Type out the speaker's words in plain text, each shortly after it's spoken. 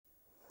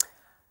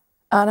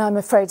And I'm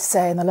afraid to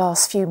say in the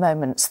last few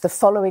moments, the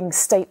following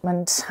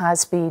statement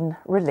has been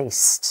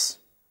released.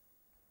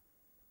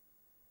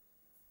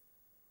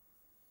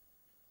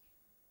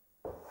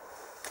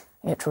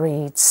 It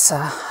reads,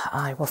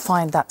 I will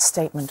find that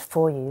statement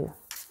for you.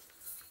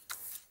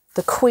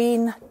 The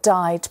Queen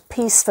died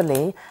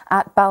peacefully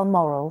at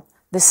Balmoral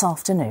this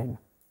afternoon.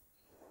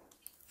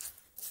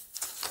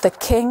 The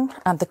King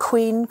and the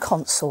Queen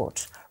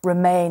Consort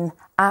remain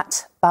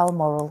at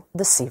Balmoral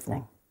this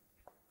evening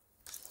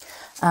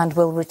and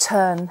will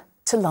return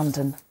to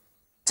London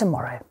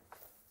tomorrow.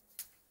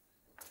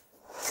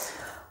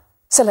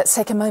 So let's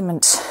take a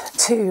moment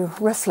to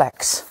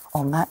reflect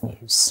on that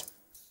news.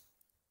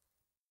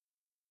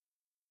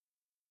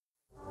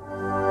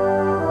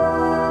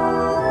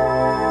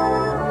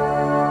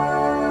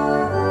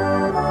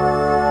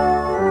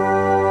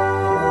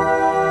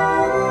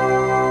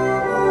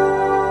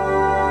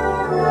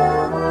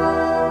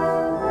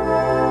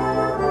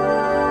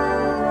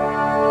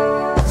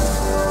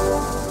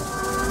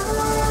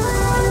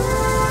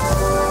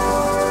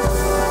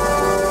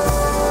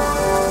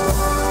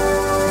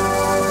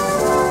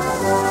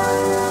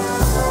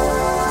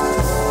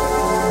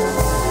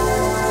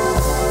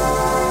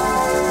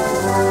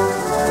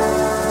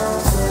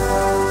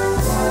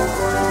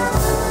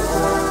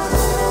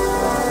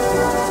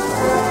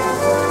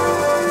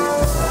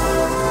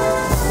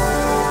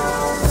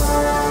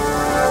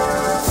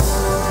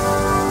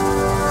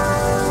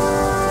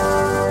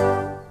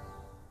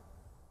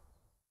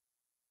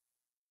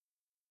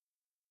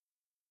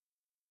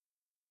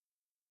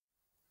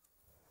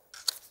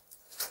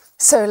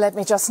 So let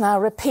me just now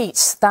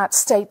repeat that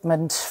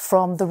statement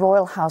from the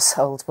royal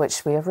household,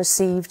 which we have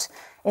received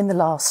in the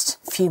last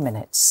few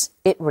minutes.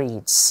 It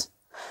reads,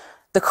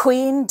 the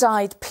Queen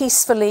died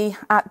peacefully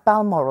at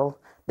Balmoral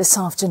this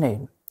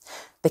afternoon.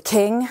 The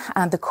King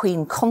and the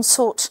Queen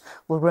Consort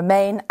will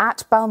remain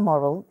at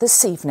Balmoral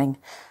this evening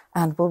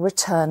and will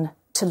return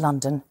to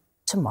London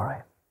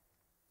tomorrow.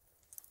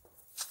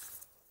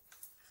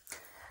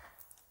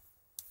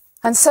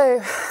 And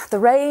so the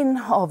reign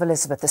of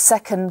Elizabeth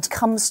II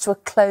comes to a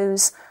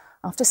close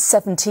after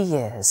 70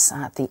 years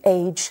at the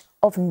age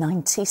of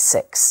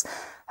 96.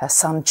 Her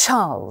son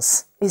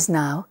Charles is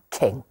now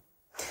king.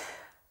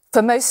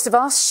 For most of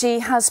us, she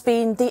has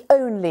been the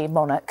only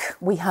monarch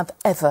we have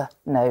ever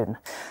known.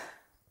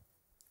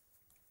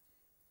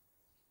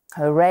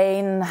 Her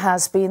reign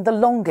has been the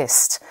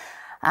longest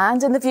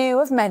and, in the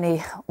view of many,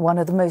 one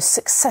of the most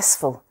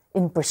successful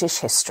in British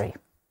history.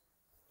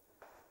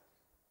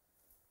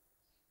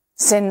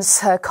 Since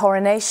her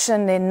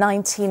coronation in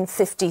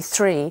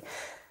 1953,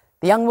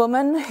 the young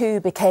woman who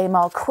became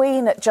our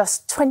Queen at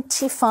just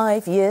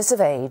 25 years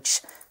of age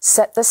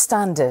set the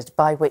standard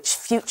by which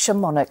future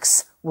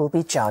monarchs will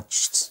be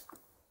judged.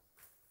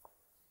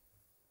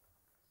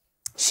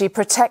 She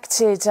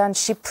protected and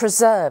she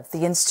preserved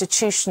the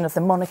institution of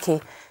the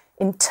monarchy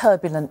in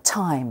turbulent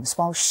times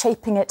while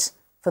shaping it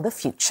for the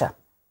future.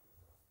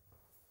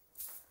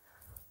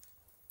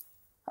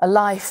 A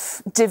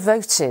life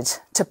devoted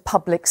to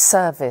public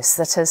service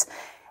that has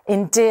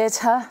endeared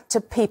her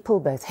to people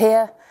both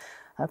here,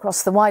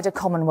 across the wider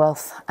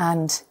Commonwealth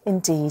and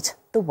indeed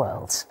the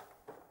world.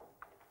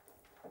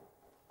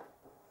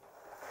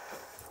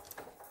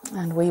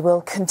 And we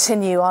will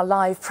continue our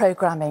live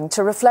programming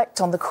to reflect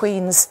on the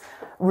Queen's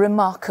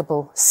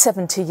remarkable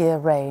 70-year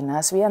reign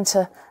as we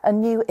enter a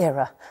new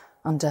era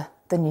under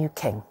the new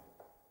King.